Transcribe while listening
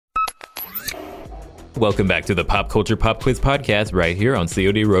Welcome back to the Pop Culture Pop Quiz Podcast right here on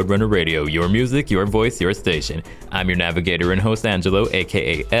COD Roadrunner Radio. Your music, your voice, your station. I'm your navigator and host, Angelo,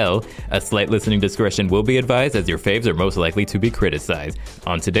 aka L. A slight listening discretion will be advised as your faves are most likely to be criticized.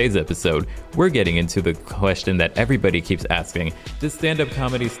 On today's episode, we're getting into the question that everybody keeps asking. Does stand-up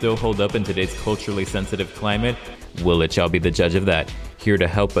comedy still hold up in today's culturally sensitive climate? We'll let y'all be the judge of that. Here to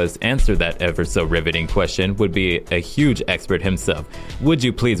help us answer that ever so riveting question would be a huge expert himself. Would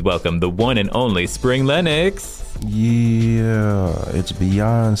you please welcome the one and only Spring Lennox? Yeah, it's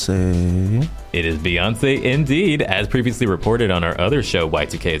Beyonce. It is Beyonce indeed, as previously reported on our other show,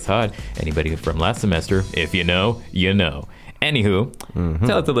 Y2K is Hot. Anybody from last semester, if you know, you know. Anywho,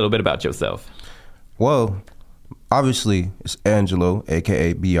 tell us a little bit about yourself. Well, obviously, it's Angelo,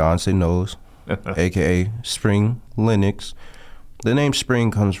 a.k.a. Beyonce Knows, a.k.a. Spring Lennox. The name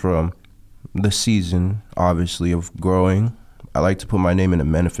Spring comes from the season, obviously, of growing. I like to put my name in a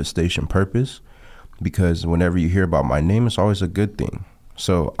manifestation purpose because whenever you hear about my name, it's always a good thing.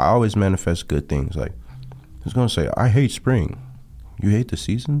 So I always manifest good things. Like, I was going to say, I hate spring. You hate the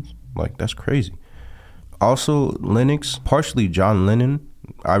seasons? Like, that's crazy. Also, Lennox, partially John Lennon.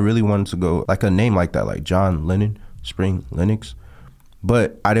 I really wanted to go like a name like that, like John Lennon, Spring Lennox.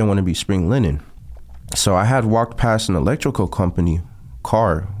 But I didn't want to be Spring Lennon. So I had walked past an electrical company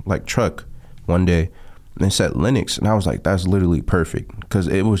car, like truck, one day, and it said Lennox. And I was like, that's literally perfect. Because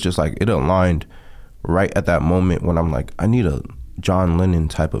it was just like, it aligned right at that moment when I'm like, I need a John Lennon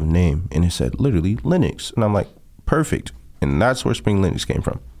type of name. And it said literally Lennox. And I'm like, perfect. And that's where Spring Lennox came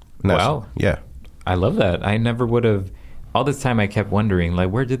from. Wow. Yeah. I love that. I never would have. All this time I kept wondering,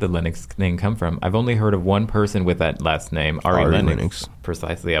 like, where did the Lennox name come from? I've only heard of one person with that last name, Ari Lennox.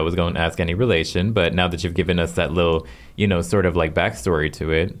 Precisely. I was going to ask any relation, but now that you've given us that little, sort of like backstory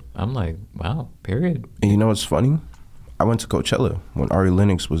to it, I'm like, wow, period. And you know what's funny? I went to Coachella when Ari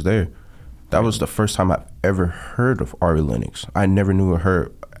Lennox was there. That was the first time I've ever heard of Ari Lennox. I never knew of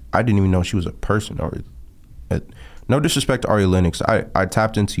her. I didn't even know she was a person. No disrespect to Ari Lennox. I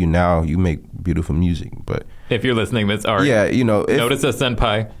tapped into you now. You make beautiful music, but if you're listening, Miss Ari, notice a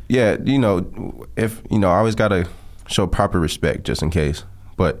senpai. Yeah, I always gotta show proper respect just in case.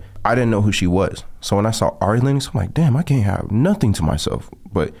 But I didn't know who she was, so when I saw Ari Lennox, I'm like, damn, I can't have nothing to myself.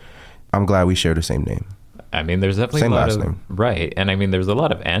 But I'm glad we share the same name. I mean, there's definitely same a lot last of name. Right, and I mean, there's a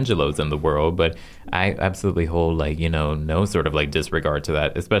lot of Angelos in the world, but I absolutely hold no sort of like disregard to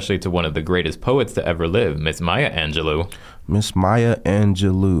that, especially to one of the greatest poets to ever live, Miss Maya Angelou. Miss Maya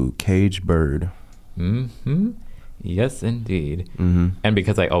Angelou, Cage Bird. Yes, indeed. And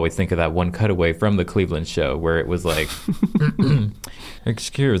because I always think of that one cutaway from the Cleveland show where it was like,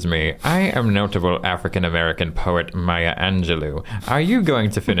 excuse me, I am notable African-American poet Maya Angelou. Are you going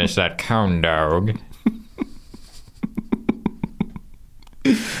to finish that count dog?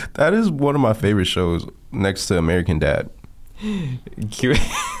 That is one of my favorite shows next to American Dad. Cute.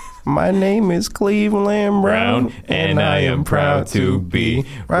 My name is Cleveland Brown, and I am proud to be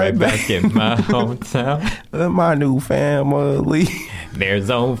right back in my hometown. My new family.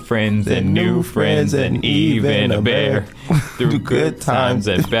 There's old friends and new friends and even a bear. Through good times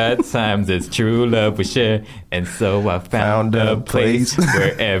and bad times, it's true love we share. And so I found a place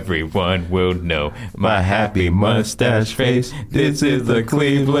where everyone will know my happy mustache face. This is the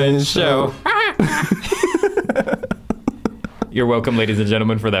Cleveland Show. You're welcome, ladies and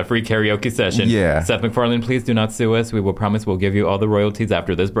gentlemen, for that free karaoke session. Yeah. Seth MacFarlane, please do not sue us. We will promise we'll give you all the royalties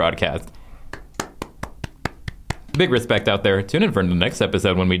after this broadcast. Big respect out there. Tune in for the next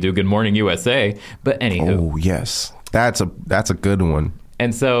episode when we do Good Morning USA. But anywho. Oh, yes. That's a good one.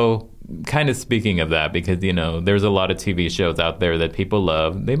 And so, kind of speaking of that, because, there's a lot of TV shows out there that people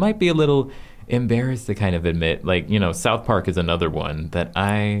love. They might be a little embarrassed to kind of admit. Like, South Park is another one that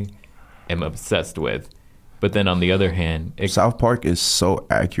I am obsessed with. But then on the other hand... South Park is so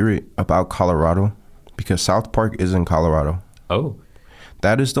accurate about Colorado because South Park is in Colorado. Oh.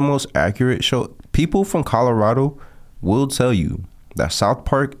 That is the most accurate show. People from Colorado will tell you that South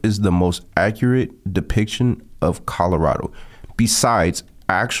Park is the most accurate depiction of Colorado besides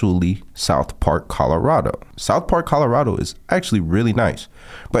actually South Park, Colorado. South Park, Colorado is actually really nice.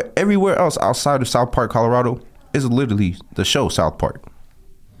 But everywhere else outside of South Park, Colorado is literally the show South Park.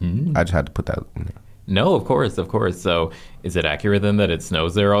 I just had to put that in there. No, of course. So is it accurate then that it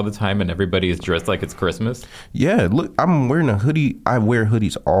snows there all the time and everybody is dressed like it's Christmas? Yeah, look, I'm wearing a hoodie. I wear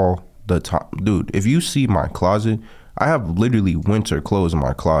hoodies all the time. Dude, if you see my closet, I have literally winter clothes in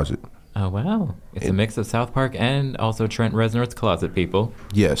my closet. Oh, wow. It's a mix of South Park and also Trent Reznor's closet, people.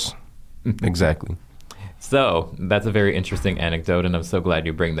 Yes, exactly. So that's a very interesting anecdote, and I'm so glad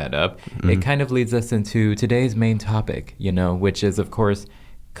you bring that up. It kind of leads us into today's main topic, which is, of course,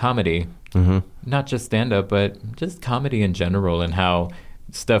 comedy, not just stand-up, but just comedy in general, and how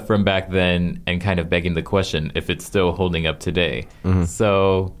stuff from back then, and kind of begging the question if it's still holding up today.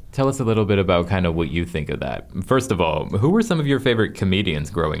 So tell us a little bit about kind of what you think of that. First of all, who were some of your favorite comedians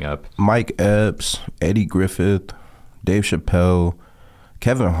growing up? Mike Epps, Eddie Griffith, Dave Chappelle,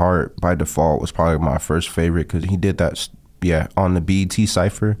 Kevin Hart by default was probably my first favorite because he did that, on the BET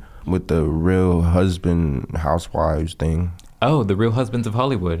Cypher with the Real Husband Housewives thing. Oh, The Real Husbands of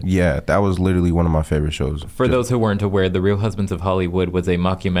Hollywood. Yeah, that was literally one of my favorite shows. For those who weren't aware, The Real Husbands of Hollywood was a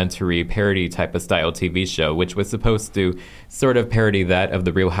mockumentary parody type of style TV show, which was supposed to sort of parody that of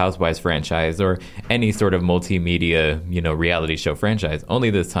the Real Housewives franchise or any sort of multimedia, reality show franchise. Only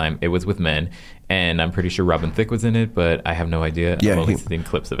this time it was with men, and I'm pretty sure Robin Thicke was in it, but I have no idea. Yeah, I've only seen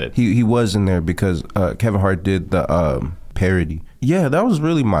clips of it. He was in there because Kevin Hart did the parody. Yeah, that was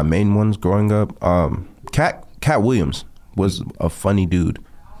really my main ones growing up. Cat Williams was a funny dude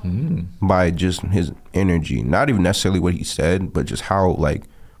by just his energy. Not even necessarily what he said, but just how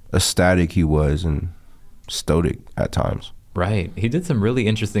ecstatic he was and stoic at times. Right. He did some really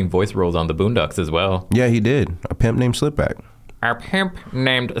interesting voice roles on the Boondocks as well. Yeah, he did. A pimp named Slickback. A pimp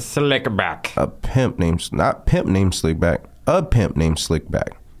named Slickback. A pimp named, not pimp named Slickback, a pimp named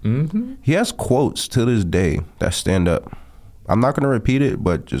Slickback. He has quotes to this day that stand up. I'm not going to repeat it,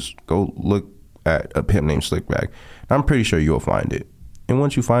 but just go look at A Pimp Named Slickback. I'm pretty sure you'll find it. And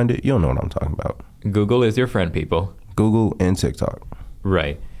once you find it, you'll know what I'm talking about. Google is your friend, people. Google and TikTok.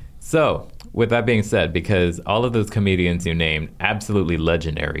 Right. So, with that being said, because all of those comedians you named, absolutely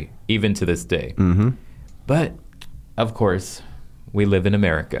legendary, even to this day. But, of course, we live in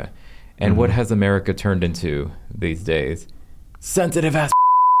America. And what has America turned into these days? Sensitive ass.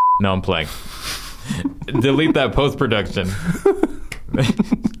 No, I'm playing. Delete that post-production.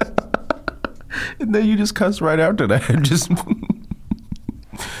 And then you just cuss right after that.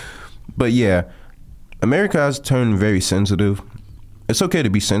 But yeah, America has turned very sensitive. It's okay to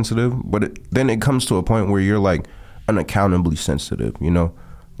be sensitive, but then it comes to a point where you're unaccountably sensitive,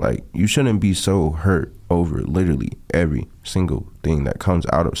 you shouldn't be so hurt over literally every single thing that comes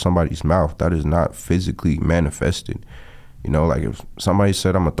out of somebody's mouth that is not physically manifested. If somebody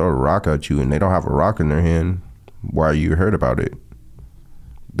said, I'm gonna throw a rock at you, and they don't have a rock in their hand, why are you hurt about it?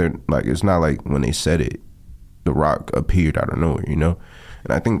 They're it's not like when they said it, the rock appeared out of nowhere, And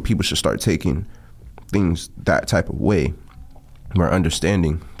I think people should start taking things that type of way. We're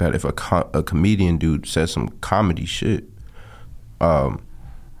understanding that if a comedian dude says some comedy shit, that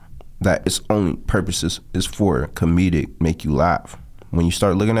its only purpose is for comedic, make you laugh. When you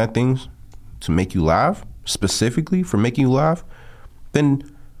start looking at things to make you laugh, specifically for making you laugh, then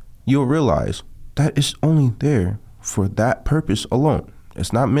you'll realize that it's only there for that purpose alone.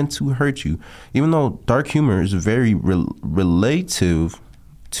 It's not meant to hurt you. Even though dark humor is very relative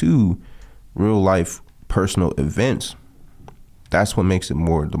to real life personal events, that's what makes it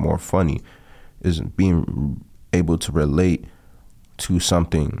the more funny, is being able to relate to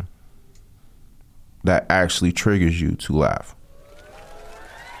something that actually triggers you to laugh.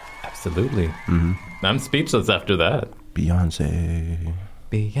 Absolutely. I'm speechless after that. Beyonce,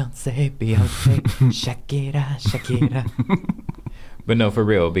 Shakira. But no, for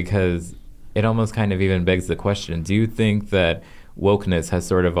real, because it almost kind of even begs the question, do you think that wokeness has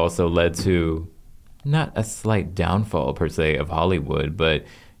sort of also led to not a slight downfall per se of Hollywood, but,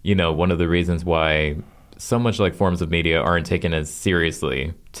 one of the reasons why so much forms of media aren't taken as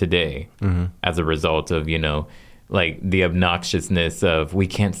seriously today as a result of, the obnoxiousness of we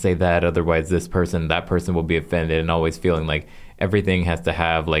can't say that, otherwise that person will be offended, and always feeling like everything has to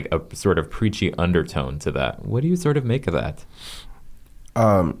have a sort of preachy undertone to that. What do you sort of make of that?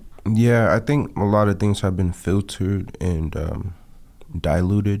 Yeah, I think a lot of things have been filtered and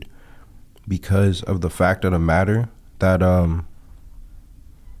diluted because of the fact of the matter that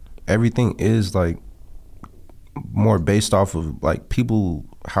everything is more based off of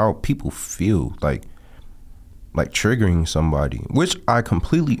how people feel, like triggering somebody, which I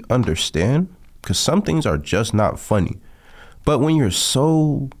completely understand because some things are just not funny. But when you're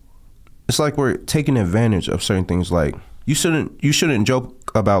it's like we're taking advantage of certain things. You shouldn't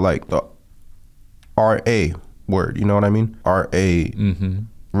joke about the R.A. word, you know what I mean? R.A.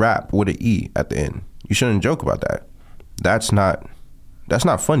 Rap with an E at the end. You shouldn't joke about that. That's not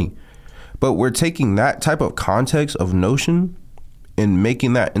funny. But we're taking that type of context of notion and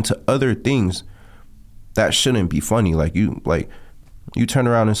making that into other things that shouldn't be funny. You turn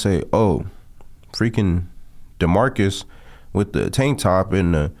around and say, oh, freaking DeMarcus with the tank top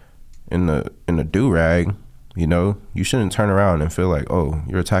and the do-rag, you shouldn't turn around and feel like, oh,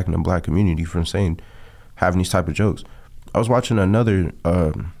 you're attacking the black community for having these type of jokes. I was watching another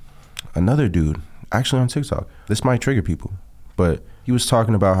dude actually on TikTok. This might trigger people, but he was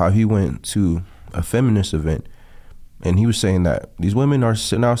talking about how he went to a feminist event, and he was saying that these women are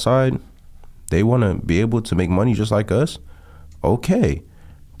sitting outside. They want to be able to make money just like us. Okay.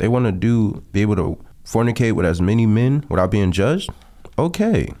 They want to be able to fornicate with as many men without being judged.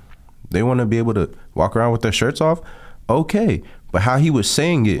 Okay. They want to be able to walk around with their shirts off. Okay. But how he was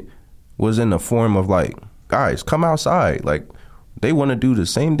saying it was in the form of like, guys, come outside. Like, they want to do the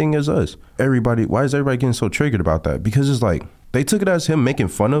same thing as us. Why is everybody getting so triggered about that? Because it's like, they took it as him making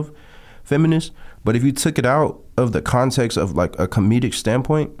fun of feminists. But if you took it out of the context of like a comedic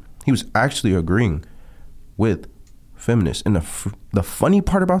standpoint, he was actually agreeing with feminists. And the funny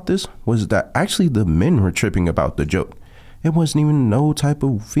part about this was that actually the men were tripping about the joke. It wasn't even no type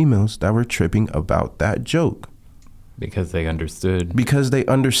of females that were tripping about that joke. Because they understood. Because they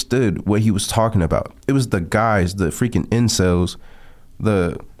understood what he was talking about. It was the guys, the freaking incels,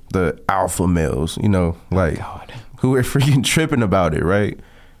 the alpha males, you know, like, who were freaking tripping about it, right?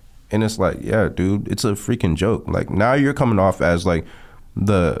 And it's like, yeah, dude, it's a freaking joke. Like, now you're coming off as like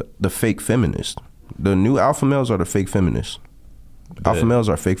the fake feminist. The new alpha males are the fake feminists. Alpha males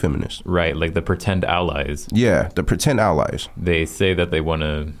are fake feminists. Right, like the pretend allies. Yeah, the pretend allies. They say that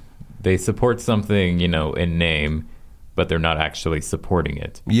they support something, you know, in name, but they're not actually supporting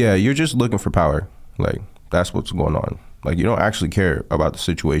it. Yeah, you're just looking for power. Like, that's what's going on. Like, you don't actually care about the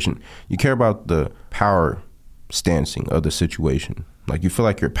situation. You care about the power stancing of the situation. Like, you feel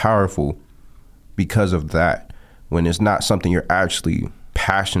like you're powerful because of that, when it's not something you're actually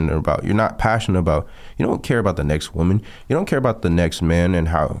passionate about. You're not passionate about, you don't care about the next woman. You don't care about the next man and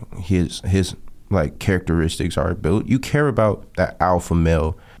how his like characteristics are built. You care about that alpha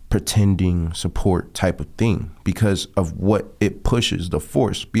male pretending support type of thing because of what it pushes, the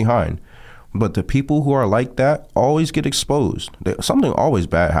force behind. But the people who are like that always get exposed. Something always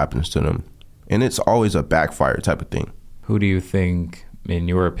bad happens to them, and it's always a backfire type of thing. Who do you think, in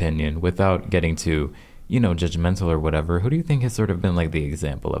your opinion, without getting too, you know, judgmental or whatever, who do you think has sort of been like the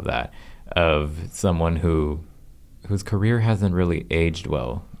example of that, of someone whose career hasn't really aged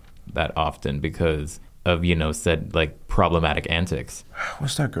well that often because of, you know, said like problematic antics?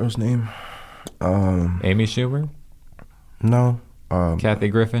 What's that girl's name? Amy Schumer? No. Kathy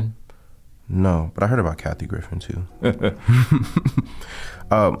Griffin? No, but I heard about Kathy Griffin too.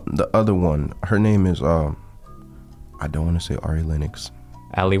 The other one, her name is I don't want to say Ari Lennox.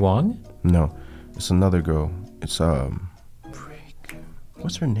 Ali Wong? No, it's another girl. It's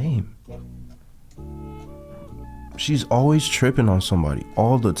what's her name? She's always tripping on somebody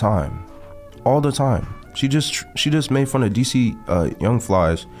all the time. She just made fun of DC Young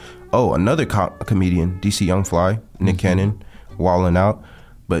Fly's. Oh, another comedian, DC Young Fly, Nick Cannon, wilding out.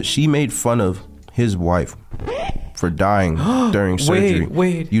 But she made fun of his wife for dying during surgery.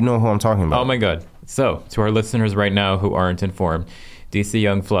 Wait. You know who I'm talking about. Oh my God. So, to our listeners right now who aren't informed, DC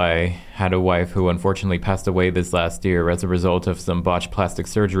Young Fly had a wife who unfortunately passed away this last year as a result of some botched plastic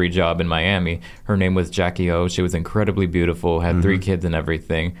surgery job in Miami. Her name was Jackie O. She was incredibly beautiful, had 3 kids and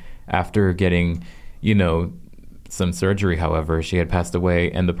everything. After getting, you know, some surgery, however, she had passed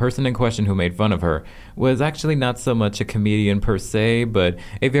away, and the person in question who made fun of her was actually not so much a comedian per se, but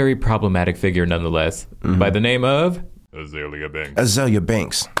a very problematic figure nonetheless, by the name of Azalea Banks. Azalea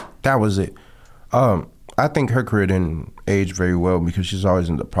Banks. That was it. I think her career didn't age very well because she's always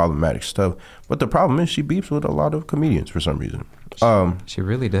into problematic stuff. But the problem is she beefs with a lot of comedians for some reason. She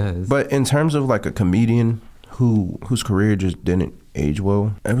really does. But in terms of like a comedian whose career just didn't age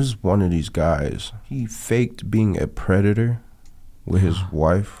well, it was one of these guys. He faked being a predator with his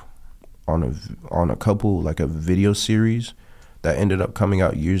wife on a couple, like a video series that ended up coming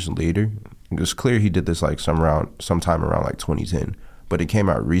out years later. It was clear he did this like sometime around like 2010, but it came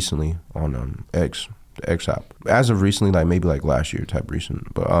out recently on X, the X app. As of recently, like maybe like last year type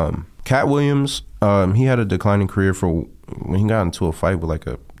recent. But Cat Williams, he had a declining career for when he got into a fight with like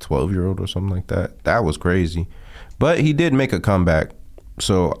a 12-year-old or something like that. That was crazy. But he did make a comeback.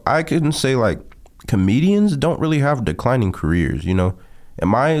 So I couldn't say like comedians don't really have declining careers, you know. In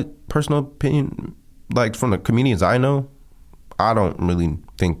my personal opinion, like from the comedians I know, I don't really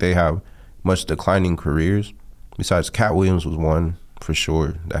think they have much declining careers. Besides, Cat Williams was one for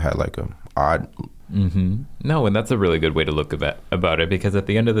sure that had like a odd. No, and that's a really good way to look about it, because at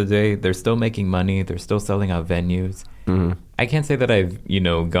the end of the day, they're still making money. They're still selling out venues. I can't say that I've, you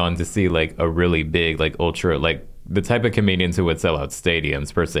know, gone to see like a really big, like ultra, like the type of comedians who would sell out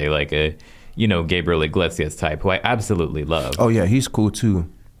stadiums per se, like a, you know, Gabriel Iglesias type, who I absolutely love. Oh yeah, he's cool too.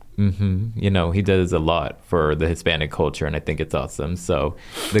 You know, he does a lot for the Hispanic culture, and I think it's awesome. So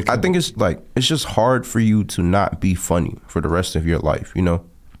I think it's just hard for you to not be funny for the rest of your life, you know?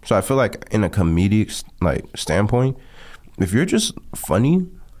 So I feel like in a comedic standpoint, if you're just funny,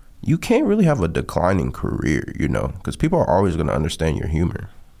 you can't really have a declining career, you know, because people are always going to understand your humor.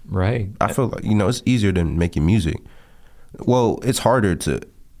 Right. I feel like, you know, it's easier than making music. Well, it's harder to,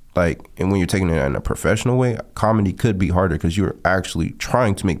 and when you're taking it in a professional way, comedy could be harder because you're actually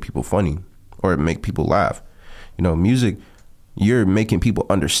trying to make people funny or make people laugh. You know, music, you're making people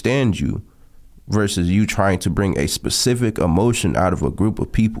understand you versus you trying to bring a specific emotion out of a group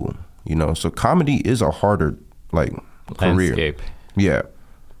of people, you know. So comedy is a harder, career. Landscape. Yeah,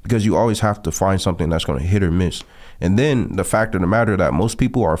 because you always have to find something that's going to hit or miss. And then the fact of the matter that most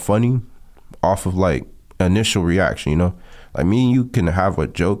people are funny off of, initial reaction, you know. Like me and you can have a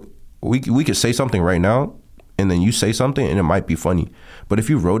joke. We could say something right now, and then you say something, and it might be funny. But if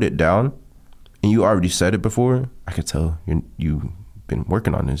you wrote it down, and you already said it before, I could tell you've been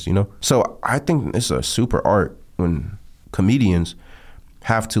working on this, you know? So I think it's a super art when comedians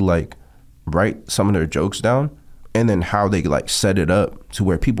have to, write some of their jokes down, and then how they, set it up to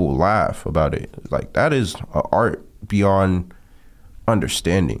where people will laugh about it. That is an art beyond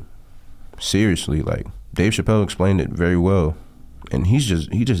understanding. Seriously, Dave Chappelle explained it very well, and he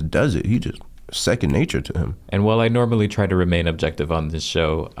just does it. He just second nature to him. And while I normally try to remain objective on this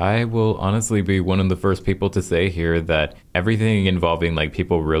show, I will honestly be one of the first people to say here that everything involving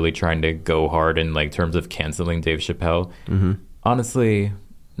people really trying to go hard in terms of canceling Dave Chappelle, honestly,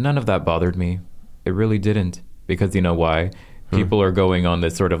 none of that bothered me. It really didn't, because you know why? People are going on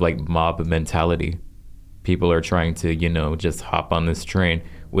this sort of mob mentality. People are trying to, just hop on this train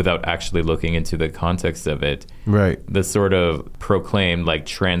without actually looking into the context of it. Right. The sort of proclaimed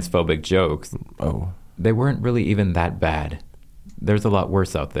transphobic jokes. Oh. They weren't really even that bad. There's a lot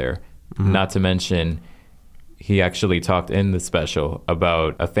worse out there. Not to mention, he actually talked in the special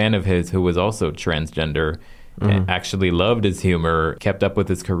about a fan of his who was also transgender and actually loved his humor, kept up with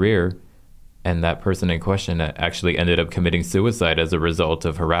his career, and that person in question actually ended up committing suicide as a result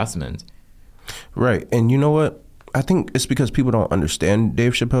of harassment. Right. And you know what? I think it's because people don't understand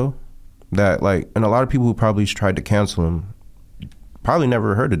Dave Chappelle. That and a lot of people who probably tried to cancel him probably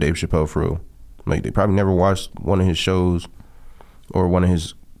never heard of Dave Chappelle for real. They probably never watched one of his shows or one of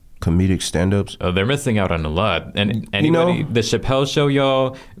his comedic stand-ups. Oh, they're missing out on a lot. And anybody, the Chappelle Show,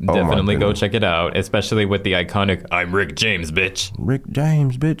 y'all, definitely go check it out, especially with the iconic "I'm Rick James, bitch." Rick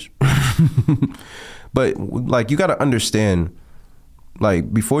James, bitch. But you got to understand,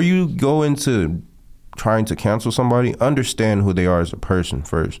 before you go into trying to cancel somebody, understand who they are as a person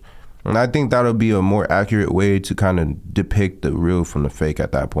first. And I think that'll be a more accurate way to kind of depict the real from the fake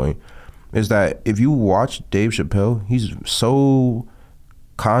at that point. Is that if you watch Dave Chappelle, he's so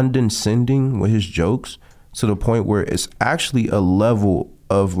condescending with his jokes to the point where it's actually a level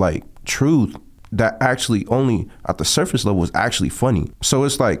of truth that actually only at the surface level is actually funny. So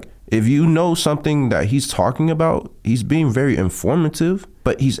it's if you know something that he's talking about, he's being very informative,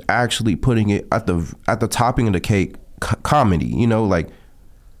 but he's actually putting it at the topping of the cake, comedy. You know,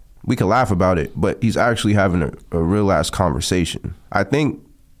 we could laugh about it, but he's actually having a real ass conversation. I think,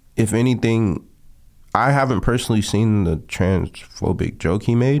 if anything, I haven't personally seen the transphobic joke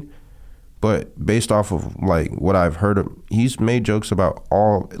he made, but based off of what I've heard of, he's made jokes about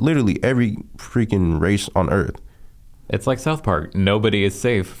literally every freaking race on earth. It's like South Park. Nobody is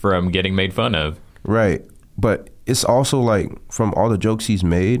safe from getting made fun of. Right. But it's also from all the jokes he's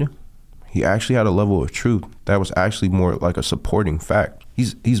made, he actually had a level of truth that was actually more a supporting fact.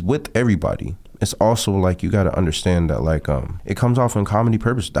 He's with everybody. It's also you got to understand that it comes off in comedy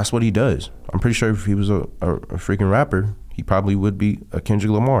purpose. That's what he does. I'm pretty sure if he was a freaking rapper, he probably would be a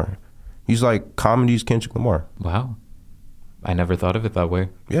Kendrick Lamar. He's comedy's Kendrick Lamar. Wow. I never thought of it that way.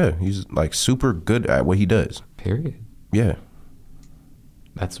 Yeah, he's super good at what he does. Period. Yeah.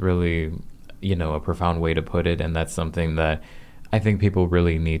 That's really, a profound way to put it. And that's something that I think people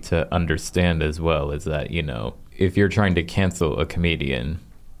really need to understand as well, is that, if you're trying to cancel a comedian,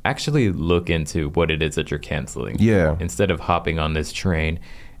 actually look into what it is that you're canceling. Yeah. Instead of hopping on this train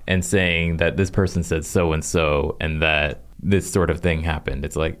and saying that this person said so and that this sort of thing happened.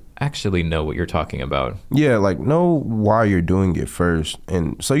 It's actually know what you're talking about. Yeah, know why you're doing it first.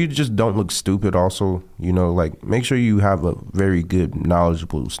 And so you just don't look stupid also, make sure you have a very good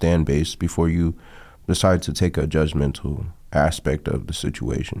knowledgeable stand base before you decide to take a judgmental aspect of the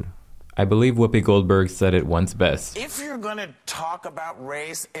situation. I believe Whoopi Goldberg said it once best. If you're going to talk about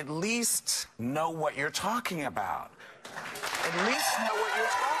race, at least know what you're talking about. At least know what you're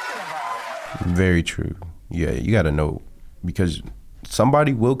talking about. Very true. Yeah, you got to know, because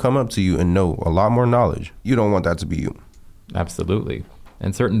somebody will come up to you and know a lot more knowledge. You don't want that to be you. Absolutely.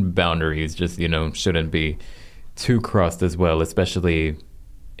 And certain boundaries just, shouldn't be too crossed as well, especially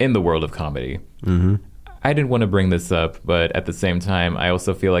in the world of comedy. Mm-hmm. I didn't want to bring this up, but at the same time, I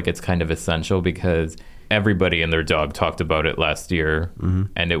also feel like it's kind of essential because everybody and their dog talked about it last year. Mm-hmm.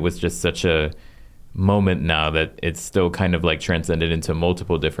 And it was just such a moment now that it's still kind of like transcended into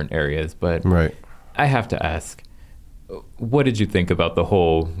multiple different areas. But right. I have to ask, what did you think about the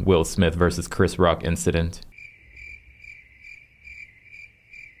whole Will Smith versus Chris Rock incident?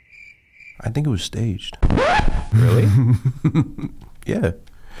 I think it was staged. Really? Yeah.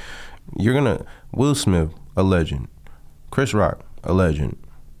 Will Smith, a legend. Chris Rock, a legend.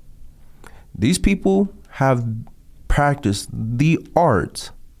 These people have practiced the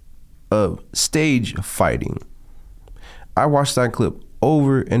art of stage fighting. I watched that clip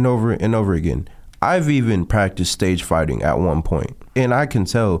over and over and over again. I've even practiced stage fighting at one point, and I can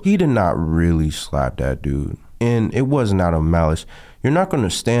tell he did not really slap that dude. And it wasn't out of malice. You're not going to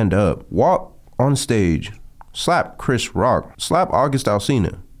stand up, walk on stage, slap Chris Rock, slap August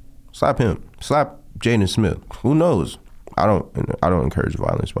Alsina, slap him, slap Jaden Smith. Who knows? I don't encourage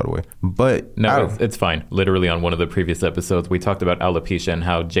violence, by the way. But no, it's fine. Literally on one of the previous episodes, we talked about alopecia and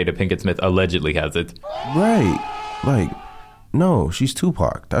how Jada Pinkett Smith allegedly has it. Right. Like, no, she's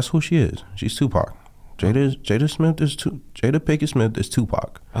Tupac. That's who she is. She's Tupac. Jada Pinkett Smith is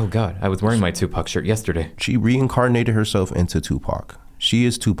Tupac. Oh God, I was wearing my Tupac shirt yesterday. She reincarnated herself into Tupac. She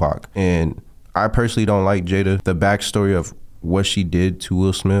is Tupac. And I personally don't like Jada. The backstory of what she did to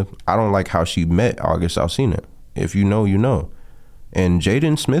Will Smith, I don't like how she met August Alsina. If you know, you know. And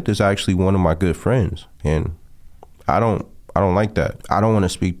Jaden Smith is actually one of my good friends. And I don't like that. I don't want to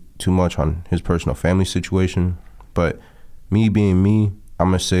speak too much on his personal family situation. But me being me, I'm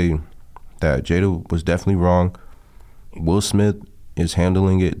going to say that Jada was definitely wrong. Will Smith is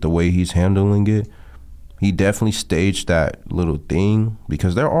handling it the way he's handling it. He definitely staged that little thing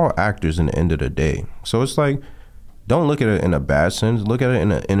because they're all actors in the end of the day. So it's like, don't look at it in a bad sense. Look at it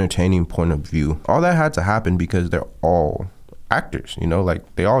in an entertaining point of view. All that had to happen because they're all actors,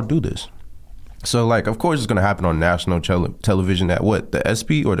 like they all do this. So like, of course it's going to happen on national television at what? The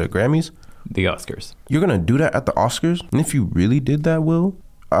ESPY or the Grammys? The Oscars. You're going to do that at the Oscars? And if you really did that, Will,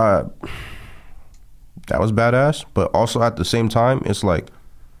 that was badass. But also at the same time, it's like,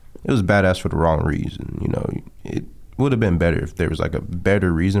 it was badass for the wrong reason. It would have been better if there was like a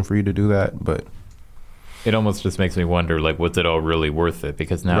better reason for you to do that. But it almost just makes me wonder, like, was it all really worth it?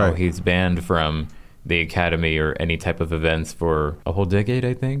 Because now he's banned from the Academy or any type of events for a whole decade,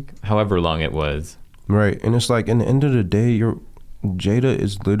 I think. However long it was. Right. And it's like, in the end of the day, Jada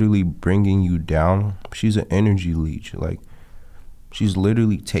is literally bringing you down. She's an energy leech. Like, she's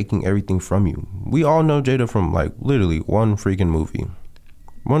literally taking everything from you. We all know Jada from, like, literally one freaking movie.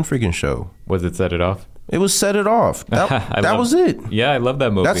 One freaking show. Was it Set It Off? It was Set It Off. That was it. Yeah, I love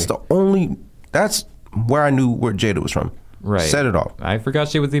that movie. That's where I knew where Jada was from. Right. Set It Off. I forgot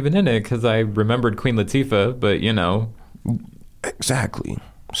she was even in it because I remembered Queen Latifah, but Exactly.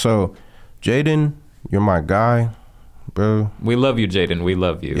 So, Jaden, you're my guy, bro. We love you, Jaden. We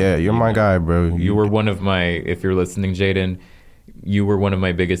love you. Yeah, you're my guy, bro. You were one of my, if you're listening, Jaden, you were one of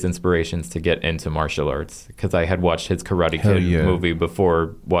my biggest inspirations to get into martial arts because I had watched his Karate Kid movie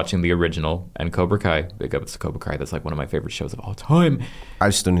before watching the original and Cobra Kai. Big up to Cobra Kai. That's like one of my favorite shows of all time.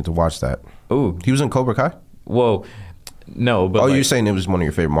 I still need to watch that. Oh, he was in Cobra Kai? Whoa. No, but you're saying it was one of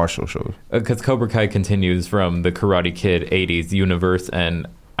your favorite martial shows? Because Cobra Kai continues from the Karate Kid 80s universe, and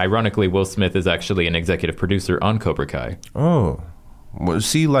ironically, Will Smith is actually an executive producer on Cobra Kai. Oh. Well,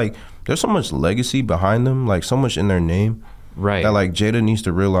 see, like, there's so much legacy behind them, like, so much in their name. Right. That, like, Jada needs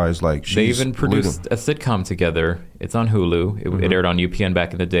to realize, like, they even produced a sitcom together. It's on Hulu. It aired on UPN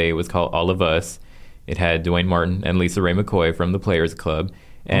back in the day. It was called All of Us. It had Dwayne Martin and Lisa Ray McCoy from the Players Club.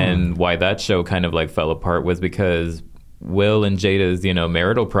 And why that show kind of, like, fell apart was because Will and Jada's,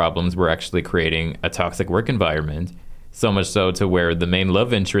 marital problems were actually creating a toxic work environment. So much so to where the main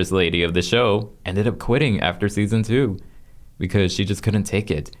love interest lady of the show ended up quitting after season 2 because she just couldn't take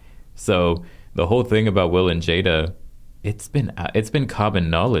it. So the whole thing about Will and Jada, it's been common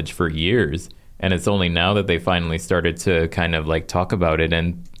knowledge for years, and it's only now that they finally started to kind of like talk about it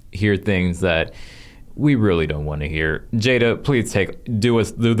and hear things that we really don't want to hear. Jada, please do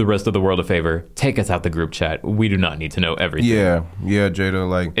the rest of the world a favor. Take us out the group chat. We do not need to know everything. Yeah, Jada,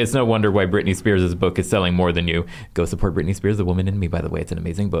 like... It's no wonder why Britney Spears' book is selling more than you. Go support Britney Spears, The Woman in Me, by the way. It's an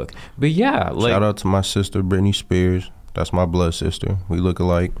amazing book. But yeah, like... Shout out to my sister, Britney Spears. That's my blood sister. We look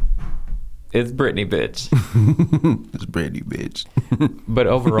alike. It's Britney, bitch. It's Britney, bitch. But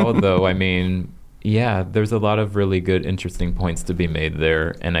overall, though, I mean, Yeah, there's a lot of really good, interesting points to be made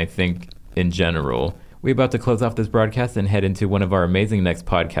there. And I think in general, we're about to close off this broadcast and head into one of our amazing next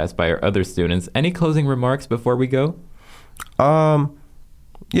podcasts by our other students. Any closing remarks before we go?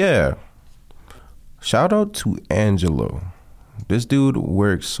 Yeah. Shout out to Angelo. This dude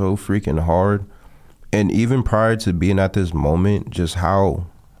works so freaking hard. And even prior to being at this moment, just how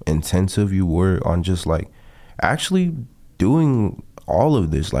intensive you were on just like actually doing all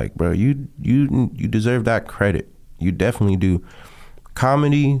of this. Like, bro, you deserve that credit. You definitely do.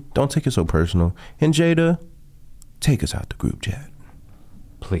 Comedy, don't take it so personal. And Jada, take us out the group chat.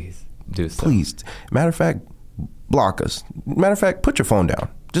 Please do so. Please. Matter of fact, block us. Matter of fact, put your phone down.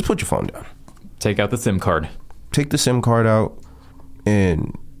 Just put your phone down. Take out the SIM card. Take the SIM card out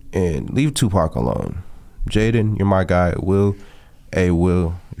and leave Tupac alone. Jaden, you're my guy. Will, hey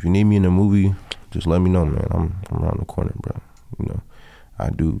Will, if you need me in a movie, just let me know, man. I'm around the corner, bro. You know, I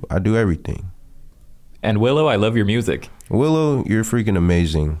do everything. And Willow, I love your music. Willow, you're freaking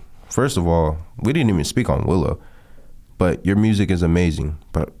amazing. First of all, we didn't even speak on Willow, but your music is amazing.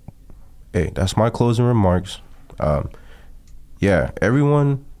 But hey, that's my closing remarks. Yeah,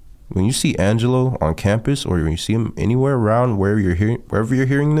 everyone, when you see Angelo on campus or when you see him anywhere around wherever you're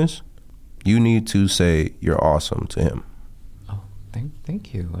hearing this, you need to say you're awesome to him. Oh,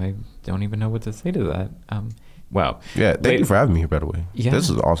 thank you. I don't even know what to say to that. Wow. Yeah, thank you for having me here, by the way. Yeah, this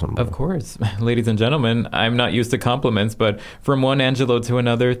is awesome, bro. Of course. Ladies and gentlemen, I'm not used to compliments, but from one Angelo to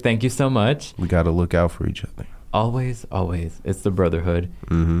another, thank you so much. We got to look out for each other. Always, always. It's the brotherhood.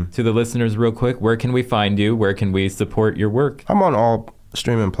 Mm-hmm. To the listeners, real quick, where can we find you? Where can we support your work? I'm on all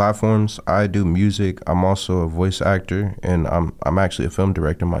streaming platforms. I do music. I'm also a voice actor, and I'm actually a film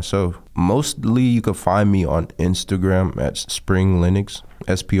director myself. Mostly, you can find me on Instagram at Spring Linux,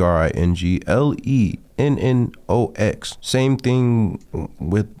 SpringLennox. Same thing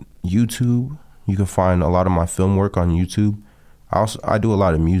with YouTube. You can find a lot of my film work on YouTube. I do a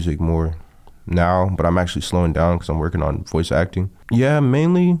lot of music more now, but I'm actually slowing down because I'm working on voice acting. Yeah,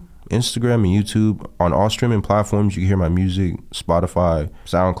 mainly Instagram and YouTube. On all streaming platforms, you can hear my music. Spotify,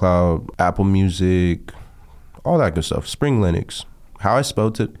 SoundCloud, Apple Music, all that good stuff. Spring Linux. How I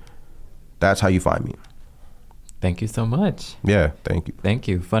spelled it, that's how you find me. Thank you so much. Yeah, thank you. Thank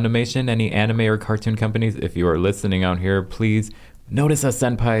you. Funimation, any anime or cartoon companies, if you are listening out here, please notice us,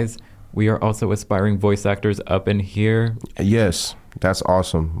 senpais. We are also aspiring voice actors up in here. Yes, that's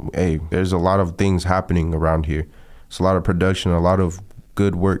awesome. Hey, there's a lot of things happening around here. It's a lot of production, a lot of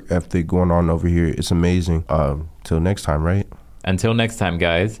good work ethic going on over here. It's amazing. Till next time, right? Until next time,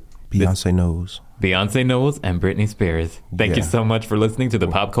 guys. Beyonce knows. Beyonce Knowles and Britney Spears. Thank you so much for listening to the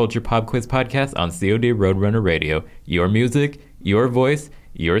Pop Culture Pop Quiz Podcast on COD Roadrunner Radio. Your music, your voice,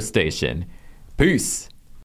 your station. Peace.